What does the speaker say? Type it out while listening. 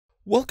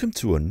Welcome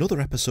to another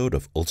episode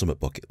of Ultimate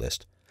Bucket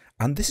List,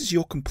 and this is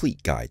your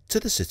complete guide to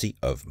the city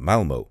of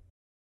Malmo.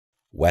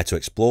 Where to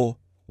explore,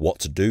 what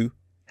to do,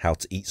 how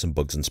to eat some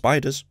bugs and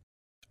spiders,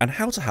 and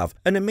how to have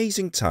an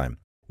amazing time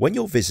when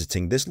you're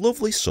visiting this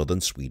lovely southern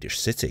Swedish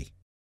city.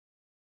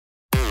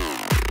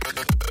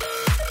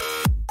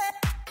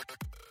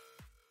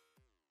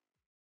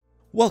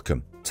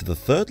 Welcome to the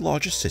third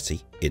largest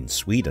city in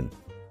Sweden.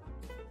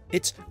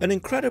 It's an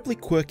incredibly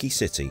quirky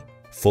city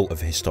full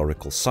of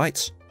historical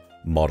sites,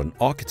 modern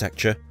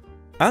architecture,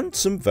 and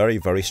some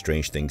very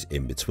strange things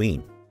in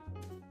between.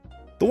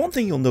 The one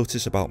thing you'll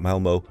notice about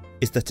Malmo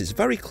is that it's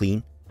very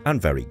clean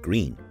and very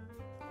green.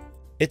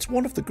 It's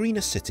one of the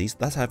greenest cities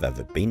that I've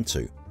ever been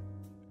to.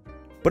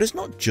 But it's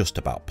not just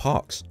about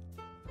parks.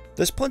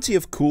 There's plenty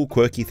of cool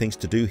quirky things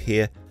to do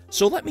here,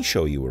 so let me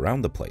show you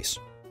around the place.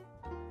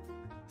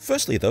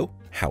 Firstly though,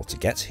 how to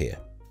get here.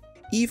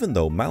 Even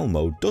though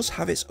Malmo does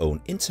have its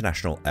own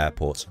international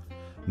airport,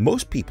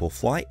 most people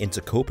fly into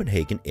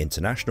Copenhagen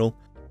International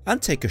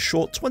and take a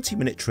short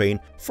 20-minute train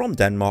from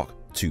Denmark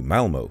to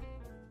Malmo.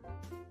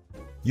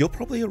 You'll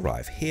probably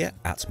arrive here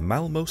at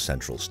Malmo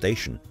Central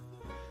Station.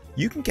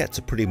 You can get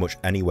to pretty much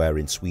anywhere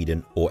in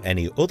Sweden or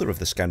any other of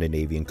the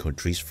Scandinavian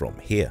countries from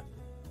here.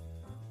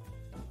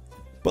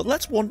 But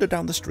let's wander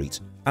down the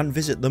street and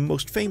visit the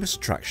most famous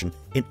attraction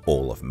in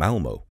all of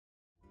Malmo.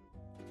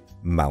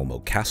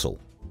 Malmö Castle.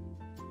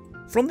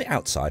 From the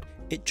outside,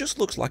 it just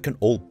looks like an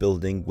old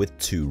building with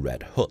two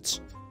red huts.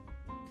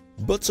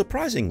 But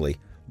surprisingly,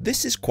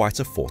 this is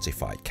quite a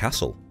fortified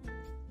castle.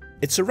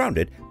 It's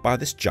surrounded by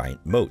this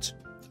giant moat,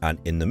 and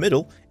in the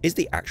middle is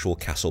the actual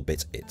castle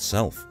bit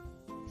itself.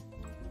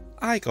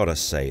 I gotta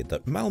say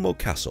that Malmö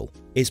Castle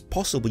is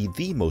possibly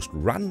the most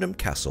random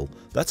castle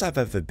that I've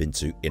ever been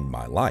to in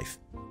my life.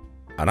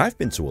 And I've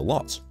been to a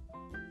lot.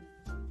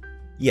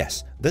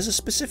 Yes, there's a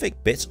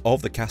specific bit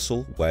of the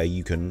castle where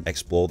you can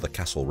explore the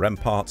castle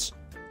ramparts,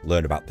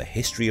 learn about the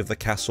history of the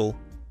castle,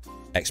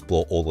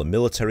 explore all the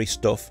military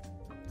stuff.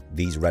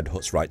 These red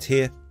huts right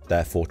here,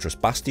 they're fortress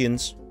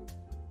bastions.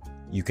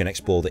 You can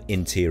explore the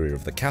interior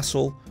of the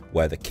castle,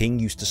 where the king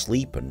used to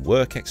sleep and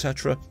work,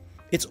 etc.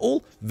 It's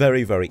all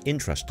very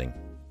interesting.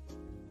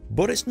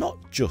 But it's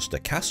not just a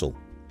castle,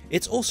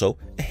 it's also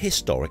a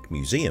historic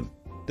museum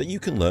that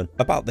you can learn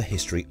about the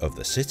history of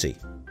the city.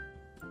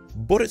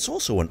 But it's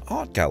also an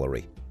art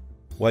gallery,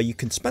 where you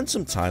can spend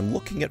some time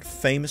looking at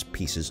famous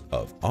pieces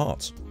of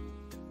art.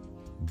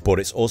 But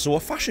it's also a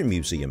fashion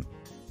museum.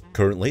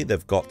 Currently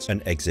they've got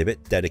an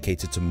exhibit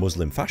dedicated to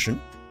Muslim fashion,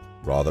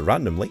 rather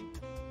randomly.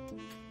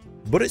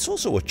 But it's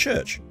also a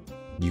church.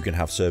 You can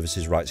have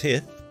services right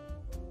here.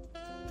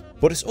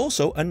 But it's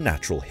also a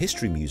natural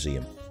history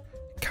museum,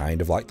 kind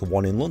of like the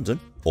one in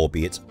London,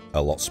 albeit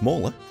a lot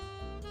smaller.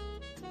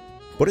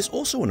 But it's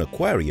also an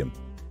aquarium,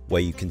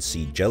 where you can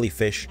see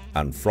jellyfish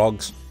and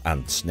frogs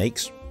and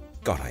snakes.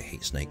 God, I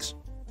hate snakes.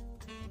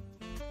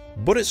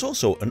 But it's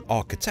also an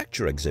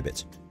architecture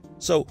exhibit.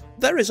 So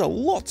there is a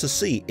lot to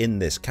see in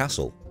this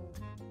castle.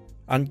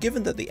 And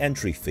given that the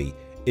entry fee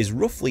is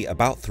roughly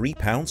about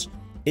 £3,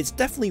 it's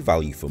definitely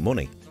value for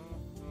money.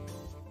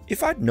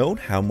 If I'd known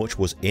how much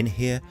was in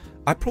here,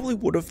 I probably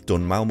would have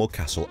done Malmö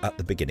Castle at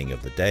the beginning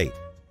of the day,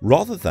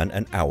 rather than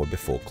an hour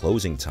before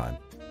closing time.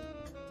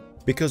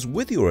 Because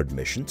with your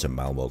admission to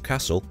Malmö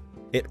Castle,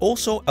 it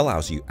also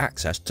allows you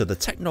access to the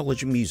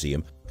Technology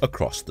Museum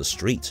across the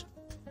street.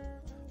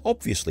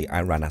 Obviously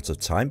I ran out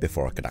of time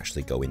before I could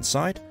actually go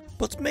inside,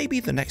 but maybe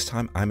the next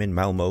time I'm in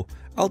Malmo,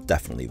 I'll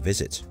definitely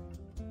visit.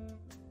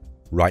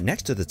 Right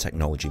next to the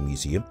Technology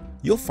Museum,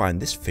 you'll find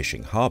this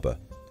fishing harbour,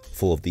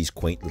 full of these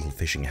quaint little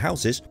fishing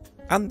houses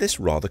and this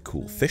rather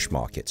cool fish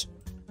market.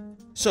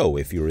 So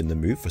if you're in the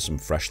mood for some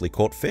freshly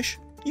caught fish,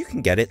 you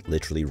can get it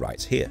literally right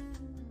here.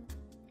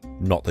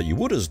 Not that you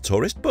would as a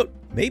tourist, but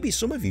maybe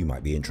some of you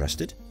might be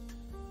interested.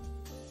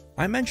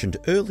 I mentioned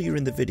earlier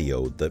in the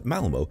video that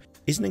Malmo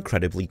is an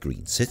incredibly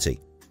green city,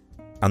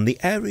 and the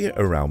area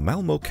around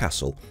Malmö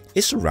Castle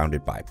is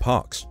surrounded by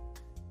parks.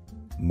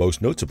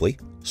 Most notably,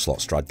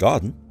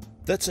 Slottsträdgården,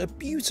 that's a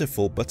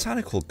beautiful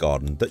botanical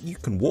garden that you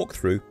can walk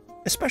through,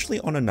 especially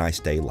on a nice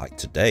day like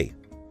today.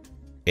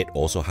 It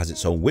also has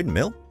its own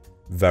windmill,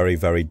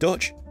 very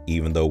Dutch,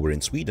 even though we're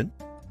in Sweden.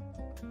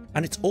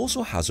 And it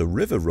also has a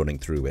river running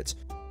through it.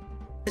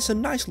 It's a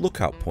nice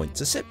lookout point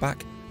to sit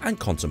back and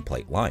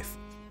contemplate life.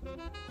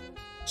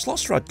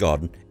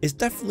 Slottsträdgården is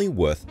definitely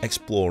worth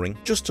exploring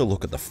just to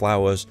look at the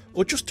flowers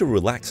or just to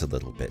relax a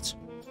little bit.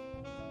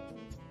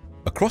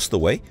 Across the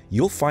way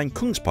you'll find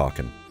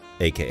Kungsparken,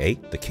 aka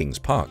the King's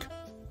Park.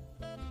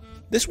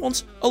 This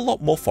one's a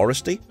lot more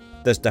foresty,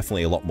 there's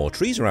definitely a lot more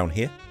trees around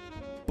here,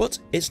 but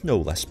it's no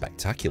less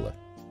spectacular.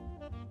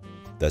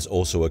 There's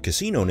also a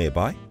casino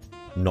nearby,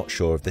 not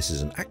sure if this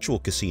is an actual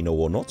casino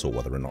or not, or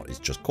whether or not it's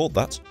just called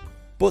that.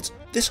 But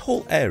this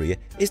whole area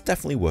is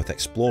definitely worth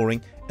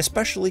exploring,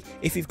 especially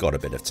if you've got a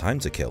bit of time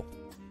to kill.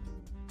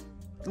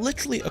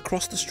 Literally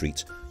across the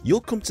street,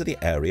 you'll come to the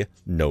area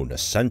known as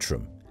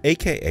Centrum,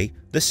 aka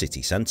the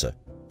city centre.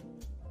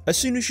 As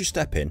soon as you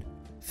step in,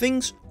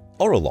 things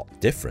are a lot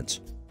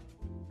different.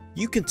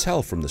 You can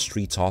tell from the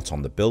street art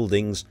on the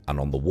buildings and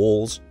on the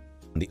walls,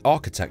 and the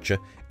architecture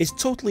is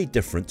totally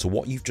different to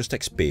what you've just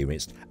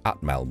experienced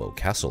at Malmö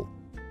Castle.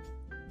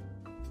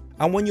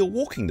 And when you're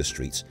walking the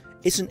streets,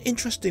 it's an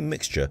interesting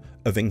mixture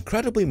of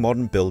incredibly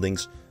modern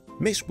buildings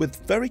mixed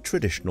with very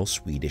traditional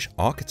Swedish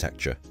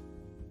architecture.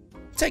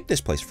 Take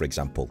this place for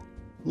example,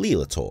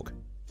 Lilla Torg.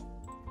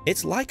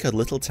 It's like a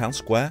little town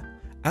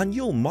square, and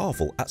you'll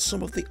marvel at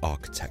some of the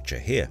architecture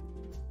here.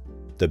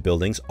 The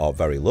buildings are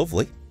very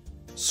lovely,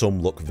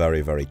 some look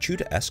very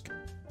Tudor-esque.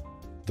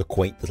 The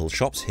quaint little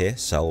shops here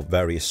sell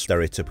various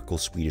stereotypical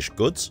Swedish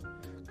goods,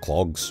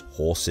 clogs,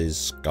 horses,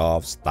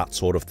 scarves, that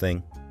sort of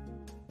thing.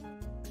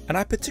 And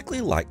I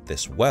particularly like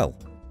this well,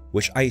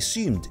 which I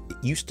assumed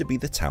it used to be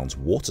the town's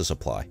water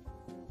supply,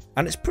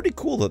 and it's pretty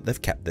cool that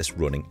they've kept this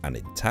running and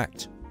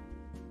intact.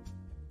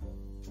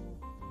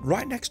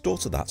 Right next door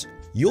to that,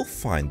 you'll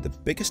find the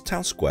biggest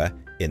town square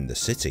in the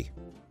city.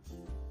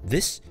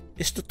 This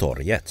is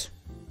Stortorget,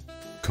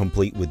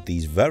 complete with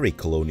these very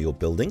colonial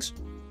buildings,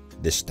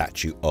 this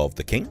statue of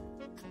the king,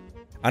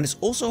 and it's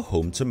also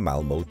home to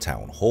Malmo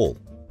Town Hall.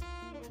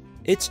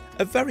 It's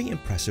a very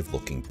impressive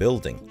looking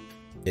building.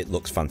 It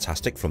looks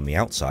fantastic from the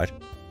outside.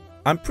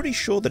 I'm pretty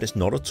sure that it's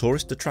not a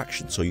tourist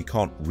attraction, so you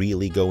can't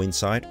really go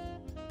inside,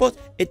 but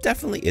it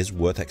definitely is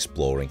worth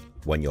exploring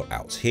when you're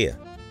out here.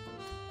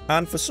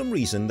 And for some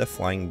reason they're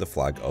flying the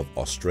flag of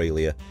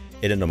Australia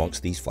in and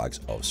amongst these flags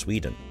of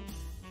Sweden.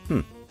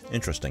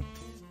 Interesting.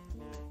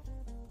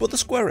 But the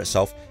square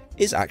itself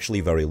is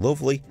actually very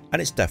lovely,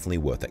 and it's definitely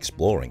worth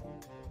exploring.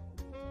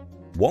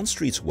 One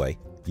street away,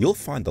 you'll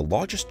find the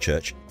largest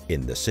church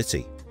in the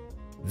city.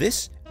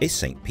 This is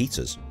St.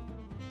 Peter's.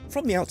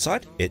 From the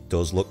outside, it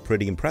does look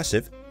pretty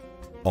impressive.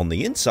 On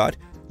the inside,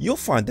 you'll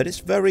find that it's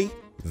very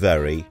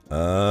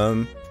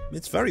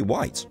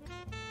white.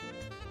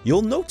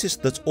 You'll notice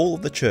that all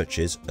of the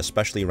churches,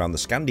 especially around the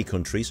Scandi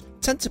countries,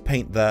 tend to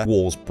paint their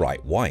walls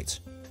bright white.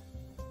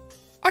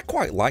 I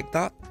quite like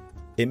that.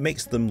 It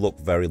makes them look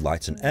very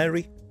light and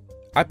airy.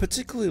 I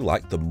particularly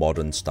like the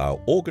modern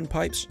style organ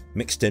pipes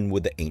mixed in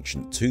with the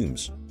ancient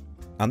tombs.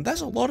 And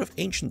there's a lot of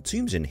ancient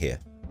tombs in here.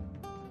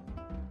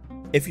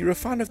 If you're a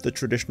fan of the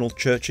traditional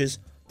churches,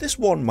 this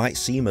one might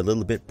seem a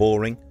little bit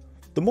boring.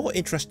 The more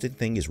interesting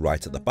thing is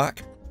right at the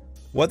back,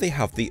 where they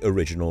have the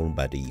original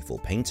medieval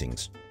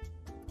paintings.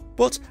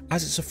 But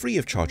as it's a free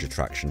of charge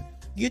attraction,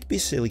 you'd be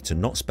silly to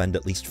not spend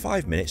at least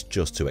 5 minutes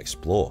just to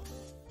explore.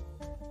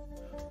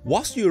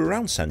 Whilst you're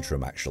around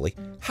Centrum actually,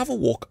 have a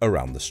walk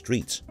around the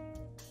streets,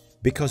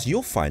 because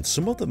you'll find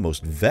some of the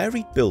most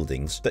varied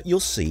buildings that you'll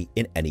see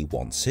in any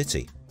one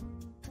city.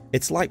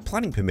 It's like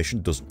planning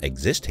permission doesn't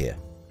exist here,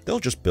 they'll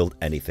just build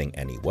anything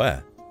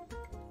anywhere.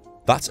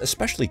 That's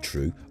especially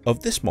true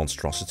of this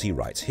monstrosity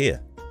right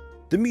here,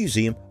 the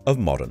Museum of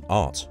Modern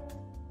Art.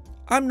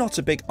 I'm not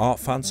a big art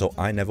fan, so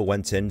I never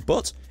went in,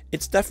 but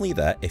it's definitely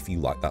there if you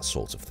like that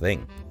sort of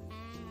thing.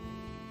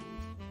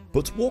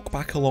 But walk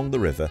back along the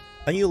river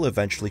and you'll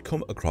eventually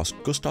come across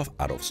Gustav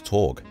Adolf's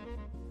Torg.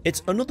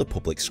 It's another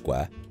public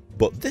square,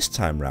 but this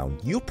time round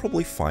you'll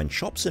probably find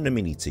shops and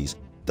amenities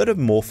that are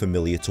more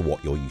familiar to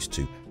what you're used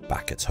to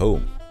back at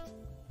home.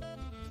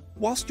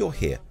 Whilst you're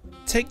here,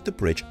 take the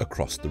bridge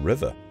across the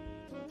river,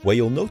 where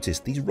you'll notice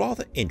these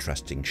rather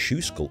interesting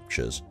shoe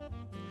sculptures.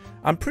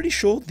 I'm pretty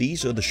sure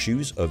these are the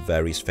shoes of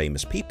various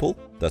famous people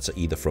that are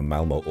either from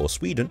Malmo or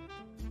Sweden,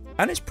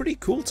 and it's pretty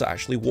cool to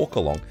actually walk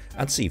along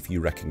and see if you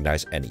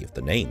recognise any of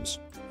the names.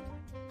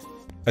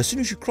 As soon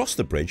as you cross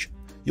the bridge,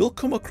 you'll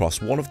come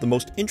across one of the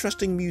most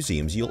interesting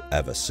museums you'll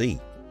ever see.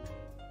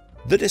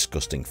 The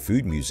Disgusting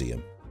Food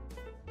Museum.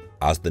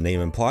 As the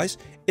name implies,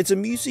 it's a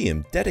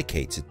museum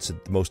dedicated to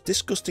the most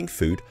disgusting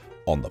food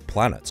on the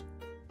planet.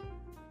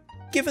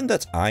 Given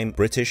that I'm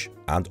British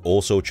and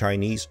also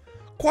Chinese,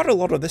 quite a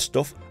lot of this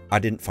stuff I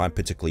didn't find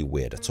particularly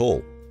weird at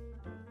all.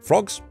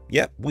 Frogs?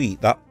 Yep, we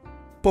eat that.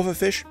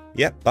 Pufferfish?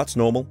 Yep, that's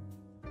normal.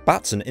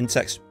 Bats and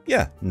insects?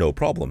 Yeah, no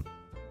problem.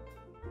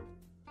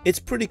 It's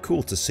pretty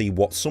cool to see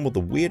what some of the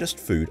weirdest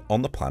food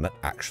on the planet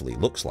actually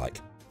looks like.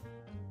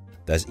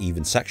 There's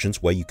even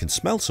sections where you can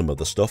smell some of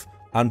the stuff,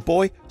 and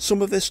boy,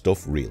 some of this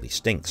stuff really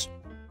stinks.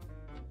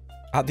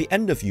 At the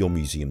end of your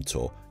museum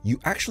tour, you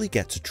actually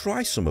get to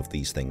try some of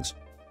these things.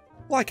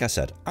 Like I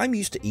said, I'm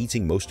used to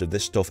eating most of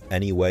this stuff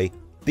anyway.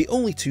 The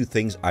only two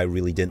things I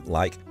really didn't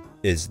like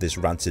is this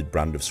rancid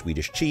brand of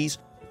Swedish cheese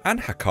and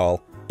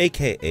hakal,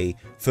 aka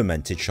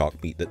fermented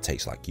shark meat that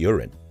tastes like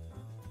urine.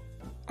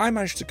 I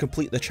managed to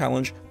complete the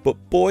challenge, but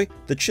boy,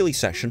 the chili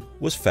section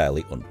was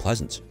fairly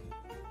unpleasant.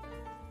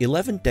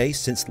 11 days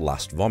since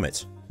last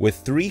vomit, with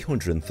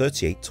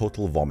 338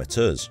 total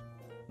vomiteurs.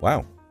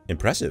 Wow,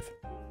 impressive.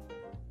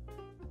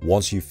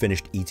 Once you've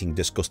finished eating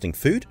disgusting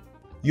food,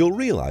 you'll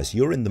realise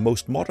you're in the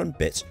most modern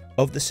bit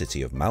of the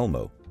city of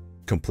Malmo,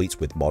 complete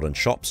with modern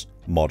shops,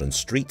 modern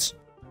streets,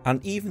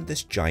 and even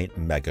this giant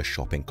mega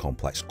shopping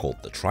complex called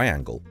the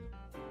Triangle.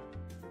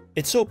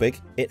 It's so big,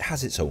 it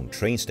has its own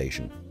train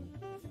station.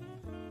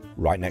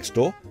 Right next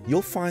door,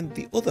 you'll find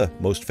the other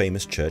most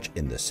famous church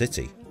in the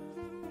city.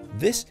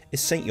 This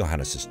is St.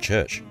 Johannes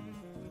Church.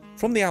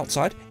 From the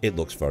outside, it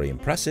looks very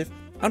impressive,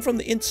 and from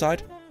the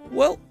inside,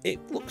 well, it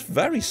looks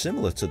very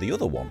similar to the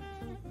other one.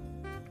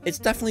 It's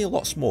definitely a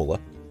lot smaller,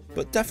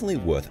 but definitely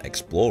worth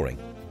exploring.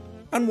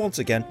 And once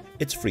again,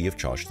 it's free of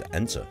charge to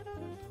enter.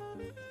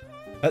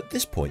 At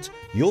this point,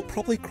 you'll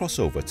probably cross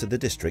over to the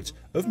district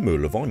of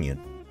Malmö.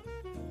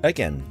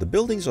 Again, the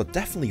buildings are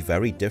definitely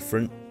very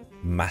different,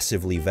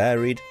 massively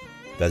varied.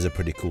 There's a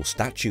pretty cool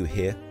statue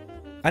here,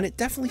 and it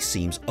definitely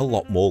seems a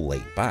lot more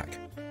laid back.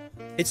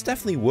 It's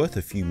definitely worth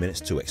a few minutes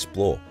to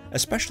explore,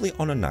 especially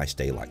on a nice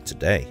day like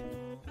today.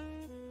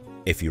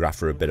 If you're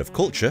after a bit of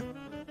culture,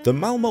 the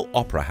Malmö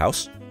Opera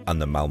House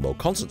and the Malmö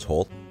Concert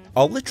Hall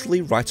are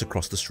literally right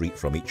across the street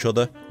from each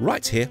other,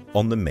 right here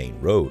on the main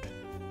road.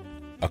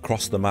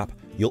 Across the map,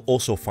 you'll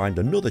also find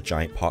another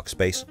giant park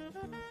space,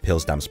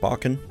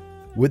 Pildammsparken,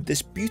 with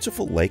this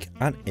beautiful lake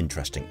and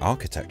interesting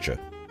architecture.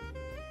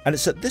 And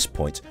it's at this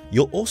point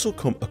you'll also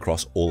come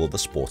across all of the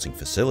sporting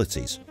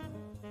facilities.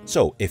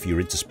 So if you're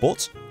into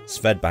sports,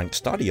 Swedbank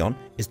Stadion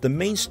is the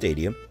main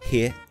stadium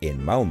here in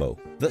Malmö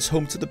that's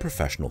home to the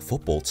professional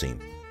football team.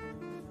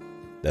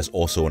 There's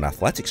also an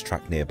athletics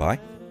track nearby,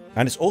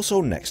 and it's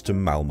also next to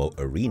Malmö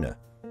Arena,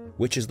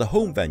 which is the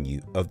home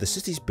venue of the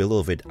city's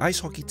beloved ice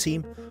hockey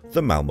team,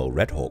 the Malmö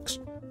Redhawks.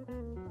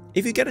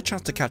 If you get a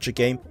chance to catch a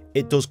game,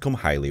 it does come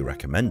highly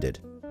recommended,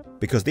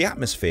 because the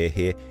atmosphere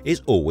here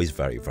is always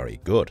very,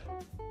 very good.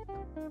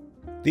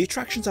 The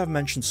attractions I've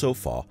mentioned so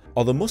far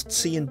are the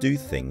must-see and do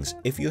things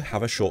if you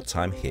have a short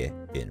time here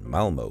in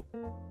Malmö.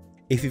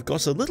 If you've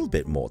got a little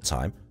bit more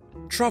time,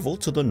 travel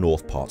to the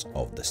north part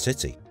of the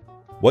city,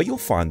 where you'll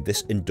find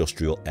this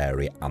industrial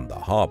area and the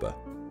harbour.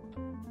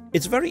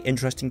 It's very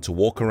interesting to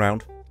walk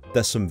around.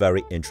 There's some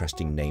very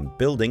interesting named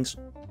buildings,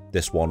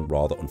 this one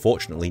rather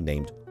unfortunately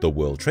named the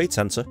World Trade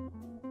Center,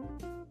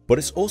 but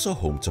it's also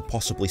home to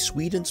possibly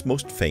Sweden's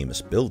most famous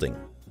building,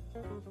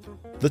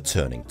 the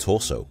Turning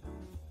Turso.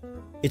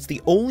 It's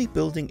the only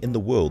building in the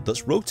world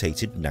that's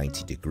rotated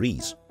 90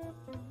 degrees,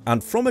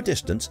 and from a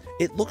distance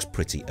it looks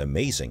pretty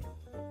amazing,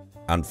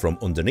 and from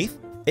underneath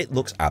it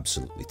looks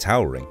absolutely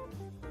towering.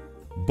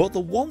 But the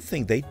one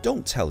thing they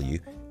don't tell you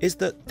is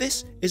that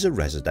this is a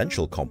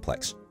residential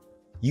complex.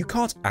 You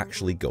can't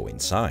actually go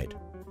inside.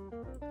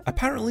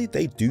 Apparently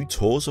they do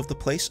tours of the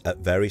place at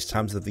various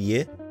times of the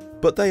year,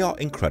 but they are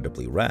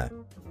incredibly rare.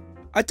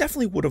 I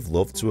definitely would have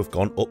loved to have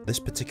gone up this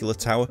particular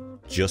tower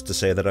just to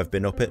say that I've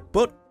been up it,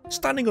 but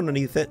standing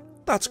underneath it,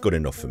 that's good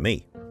enough for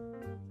me.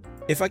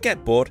 If I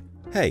get bored,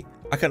 hey,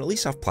 I can at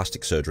least have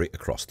plastic surgery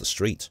across the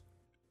street.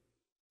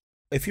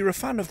 If you're a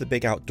fan of the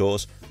big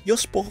outdoors, you're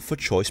spoiled for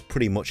choice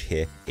pretty much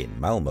here in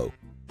Malmö.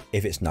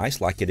 If it's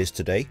nice like it is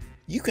today,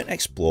 you can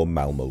explore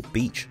Malmö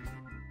Beach.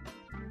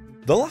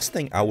 The last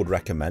thing I would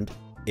recommend,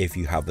 if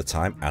you have the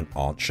time and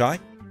aren't shy,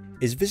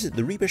 is visit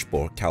the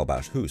Ribersborg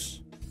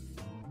Kallbergshus.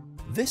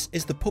 This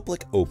is the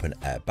public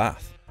open-air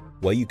bath,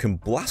 where you can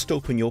blast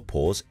open your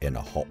pores in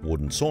a hot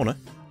wooden sauna,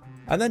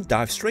 and then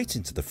dive straight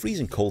into the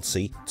freezing cold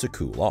sea to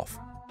cool off.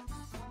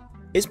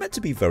 It's meant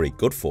to be very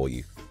good for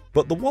you,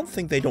 but the one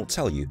thing they don't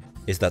tell you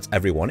is that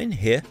everyone in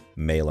here,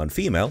 male and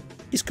female,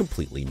 is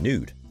completely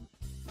nude.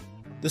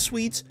 The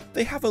Swedes,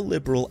 they have a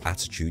liberal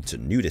attitude to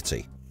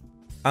nudity,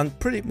 and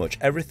pretty much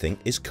everything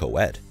is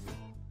co-ed.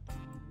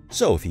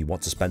 So if you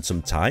want to spend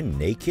some time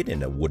naked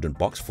in a wooden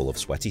box full of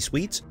sweaty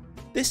Swedes,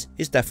 this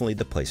is definitely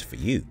the place for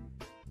you.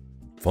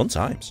 Fun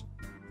times.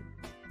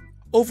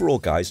 Overall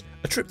guys,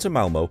 a trip to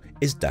Malmö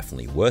is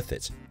definitely worth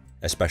it,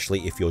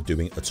 especially if you're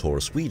doing a tour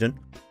of Sweden,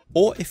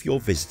 or if you're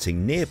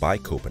visiting nearby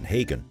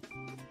Copenhagen.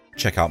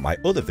 Check out my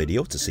other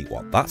video to see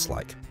what that's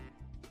like.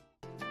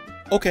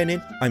 Okay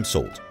Nin, I'm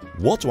sold.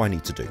 What do I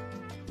need to do?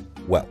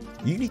 Well,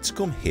 you need to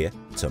come here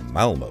to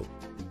Malmö.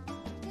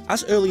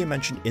 As earlier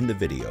mentioned in the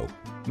video,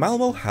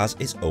 Malmö has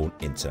its own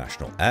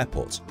international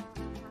airport,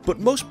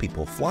 but most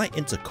people fly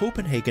into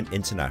Copenhagen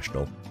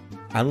International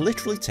and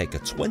literally take a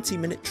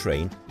 20-minute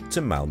train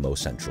to Malmö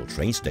Central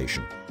train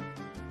station.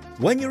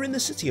 When you're in the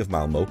city of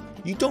Malmö,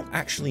 you don't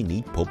actually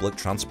need public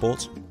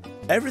transport.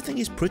 Everything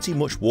is pretty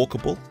much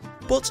walkable,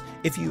 but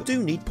if you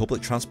do need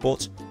public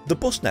transport, the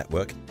bus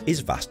network is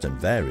vast and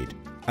varied,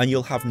 and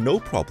you'll have no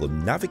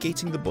problem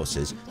navigating the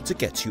buses to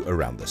get you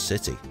around the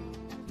city.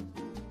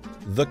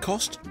 The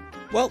cost?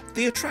 Well,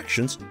 the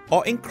attractions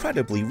are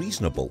incredibly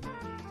reasonable.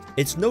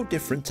 It's no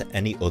different to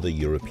any other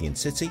European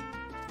city,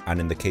 and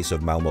in the case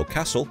of Malmö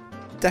Castle,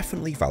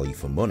 definitely value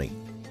for money.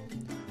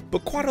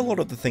 But quite a lot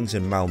of the things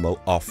in Malmö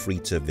are free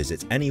to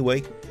visit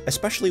anyway,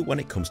 especially when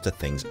it comes to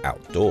things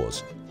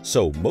outdoors.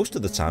 So most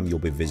of the time you'll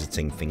be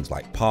visiting things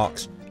like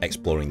parks,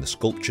 exploring the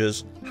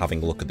sculptures,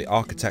 having a look at the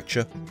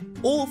architecture.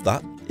 All of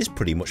that is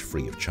pretty much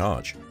free of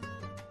charge.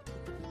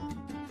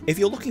 If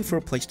you're looking for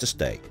a place to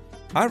stay,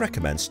 I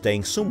recommend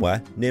staying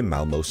somewhere near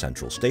Malmö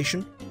Central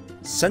Station,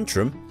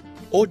 Centrum,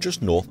 or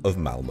just north of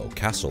Malmö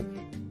Castle.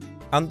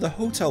 And the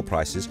hotel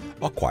prices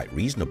are quite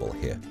reasonable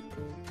here.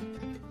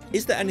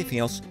 Is there anything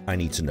else I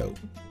need to know?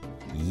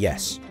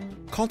 Yes,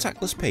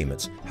 contactless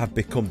payments have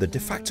become the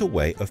de facto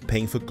way of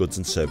paying for goods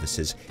and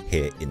services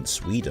here in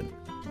Sweden.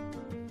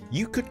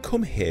 You could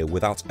come here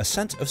without a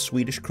cent of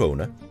Swedish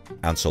krona,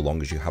 and so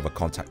long as you have a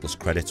contactless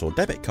credit or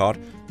debit card,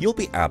 you'll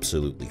be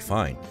absolutely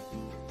fine.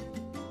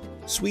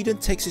 Sweden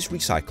takes its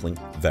recycling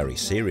very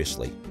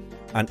seriously,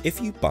 and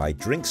if you buy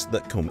drinks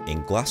that come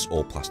in glass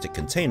or plastic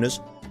containers,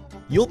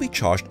 you'll be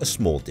charged a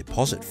small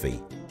deposit fee.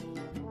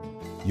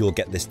 You'll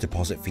get this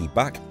deposit fee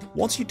back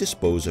once you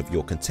dispose of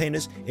your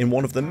containers in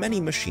one of the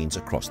many machines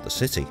across the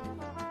city,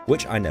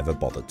 which I never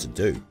bothered to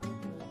do.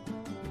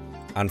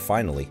 And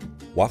finally,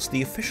 whilst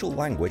the official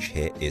language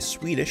here is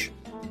Swedish,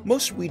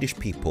 most Swedish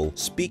people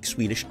speak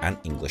Swedish and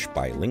English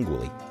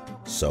bilingually.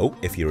 So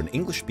if you're an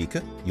English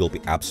speaker, you'll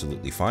be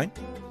absolutely fine.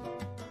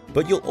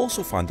 But you'll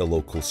also find the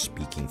locals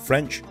speaking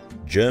French,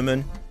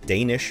 German,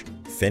 Danish,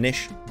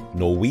 Finnish,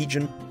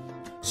 Norwegian.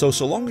 So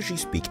long as you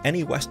speak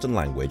any Western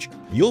language,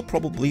 you'll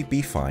probably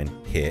be fine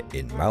here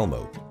in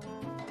Malmo.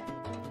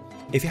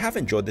 If you have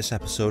enjoyed this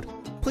episode,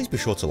 please be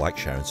sure to like,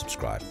 share and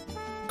subscribe.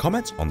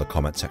 Comment on the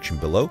comment section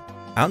below,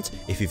 and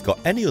if you've got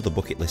any other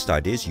bucket list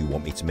ideas you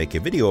want me to make a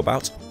video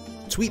about,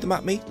 tweet them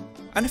at me,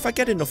 and if I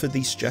get enough of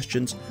these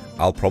suggestions,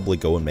 I'll probably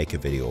go and make a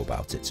video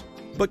about it.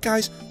 But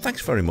guys,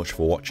 thanks very much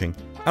for watching,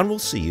 and we'll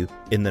see you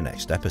in the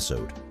next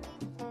episode.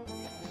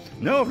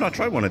 No, I've not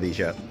tried one of these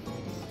yet.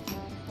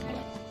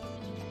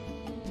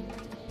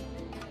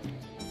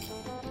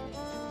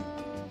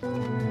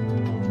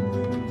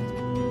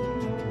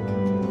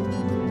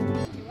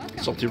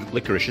 Salty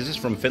licorice. Is this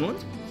from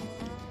Finland?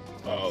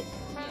 Oh,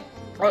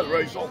 that's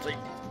very salty.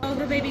 So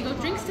the baby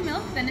goat drinks the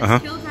milk, then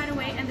it's killed right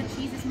away, and the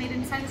cheese is made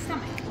inside the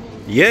stomach.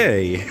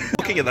 Yay!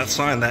 Looking at that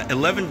sign, that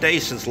 11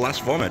 days since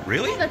last vomit.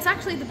 Really? Oh, that's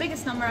actually the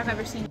biggest number I've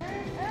ever seen.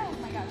 Oh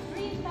my god,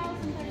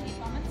 3,038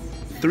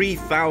 vomits.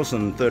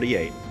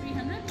 3,038.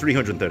 300?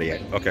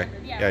 338. Okay.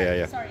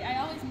 Yeah. Sorry,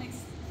 I always mix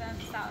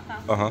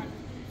the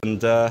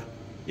And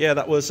yeah,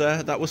 that was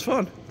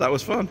fun. That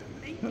was fun.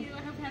 Thank you.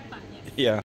 I hope you had fun. Yeah.